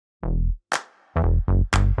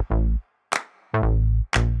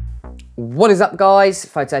What is up guys,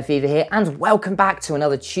 Photo Fever here and welcome back to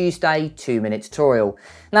another Tuesday 2-minute tutorial.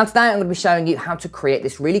 Now today I'm going to be showing you how to create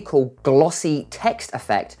this really cool glossy text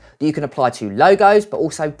effect that you can apply to logos but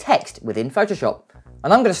also text within Photoshop.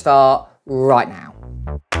 And I'm going to start right now.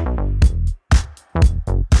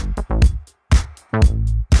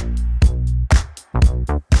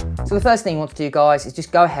 So the first thing you want to do guys is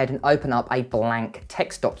just go ahead and open up a blank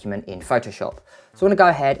text document in Photoshop. So we're going to go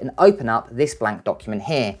ahead and open up this blank document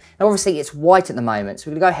here. Now obviously it's white at the moment, so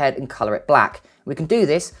we're going to go ahead and colour it black. We can do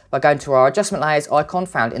this by going to our adjustment layers icon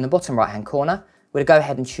found in the bottom right hand corner. We're going to go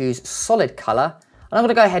ahead and choose solid colour, and I'm going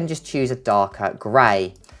to go ahead and just choose a darker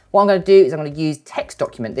grey. What I'm going to do is I'm going to use text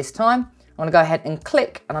document this time. I'm going to go ahead and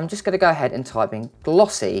click, and I'm just going to go ahead and type in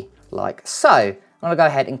glossy like so. I'm going to go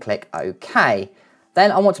ahead and click OK. Then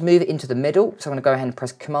I want to move it into the middle, so I'm going to go ahead and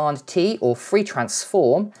press Command T or free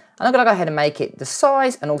transform, and I'm going to go ahead and make it the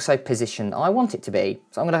size and also position I want it to be.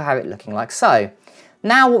 So I'm going to have it looking like so.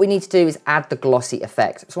 Now what we need to do is add the glossy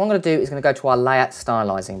effect. So what I'm going to do is going to go to our layer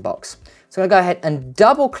stylizing box. So I'm going to go ahead and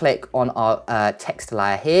double click on our text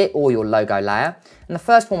layer here or your logo layer. And the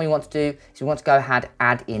first one we want to do is we want to go ahead and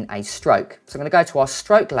add in a stroke. So I'm going to go to our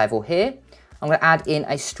stroke level here. I'm going to add in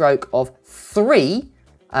a stroke of 3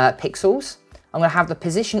 pixels. I'm going to have the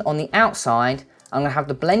position on the outside, I'm going to have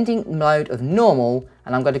the blending mode of normal,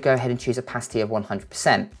 and I'm going to go ahead and choose opacity of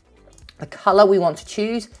 100%. The colour we want to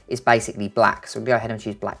choose is basically black, so we'll go ahead and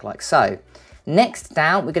choose black like so. Next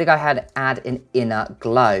down, we're going to go ahead and add an inner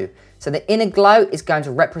glow. So the inner glow is going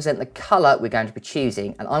to represent the colour we're going to be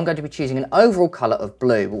choosing, and I'm going to be choosing an overall colour of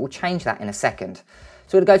blue, but we'll change that in a second.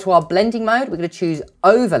 So we're going to go to our blending mode, we're going to choose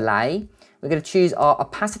overlay, we're going to choose our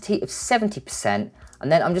opacity of 70%,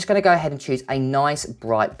 and then I'm just going to go ahead and choose a nice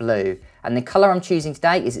bright blue. And the colour I'm choosing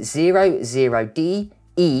today is 00DEFF.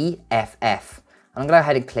 And I'm going to go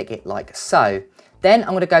ahead and click it like so. Then I'm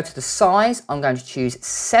going to go to the size, I'm going to choose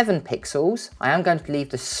 7 pixels. I am going to leave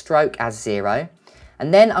the stroke as 0.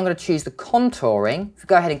 And then I'm going to choose the contouring. If you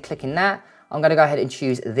go ahead and click in that, I'm going to go ahead and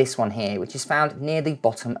choose this one here, which is found near the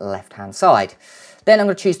bottom left hand side. Then I'm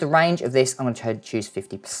going to choose the range of this, I'm going to choose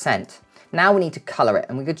 50%. Now we need to colour it,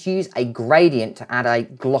 and we're going to use a gradient to add a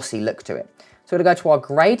glossy look to it. So we're going to go to our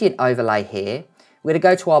gradient overlay here. We're going to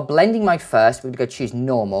go to our blending mode first. We're going to go choose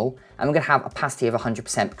normal, and we're going to have opacity of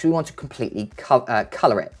 100% because we want to completely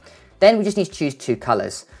colour it. Then we just need to choose 2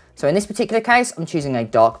 colours. So in this particular case, I'm choosing a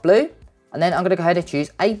dark blue, and then I'm going to go ahead and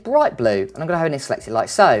choose a bright blue, and I'm going to go ahead and select it like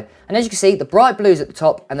so. And as you can see, the bright blue is at the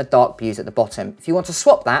top and the dark blue is at the bottom. If you want to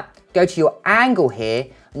swap that, go to your angle here,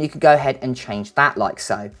 and you can go ahead and change that like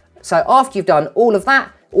so. So after you've done all of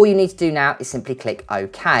that, all you need to do now is simply click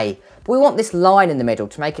OK. But we want this line in the middle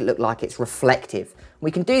to make it look like it's reflective.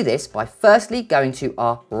 We can do this by firstly going to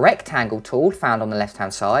our rectangle tool found on the left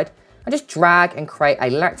hand side and just drag and create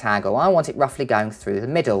a rectangle. I want it roughly going through the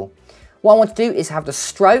middle. What I want to do is have the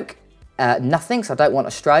stroke nothing, so I don't want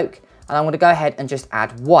a stroke, and I'm going to go ahead and just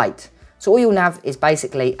add white. So all you'll have is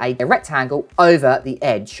basically a rectangle over the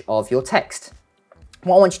edge of your text.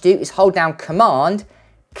 What I want you to do is hold down Command,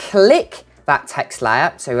 click that text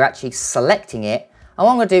layer, so we're actually selecting it, and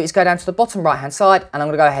what I'm going to do is go down to the bottom right hand side and I'm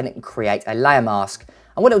going to go ahead and create a layer mask.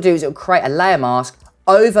 And what it'll do is it'll create a layer mask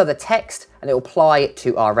over the text and it'll apply it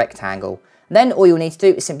to our rectangle. And then all you'll need to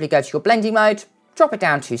do is simply go to your blending mode, drop it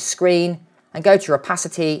down to screen, and go to your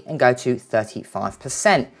opacity and go to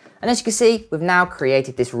 35%. And as you can see, we've now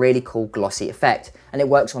created this really cool glossy effect, and it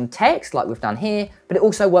works on text like we've done here, but it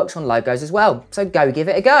also works on logos as well. So go give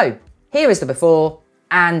it a go. Here is the before,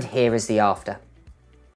 and here is the after.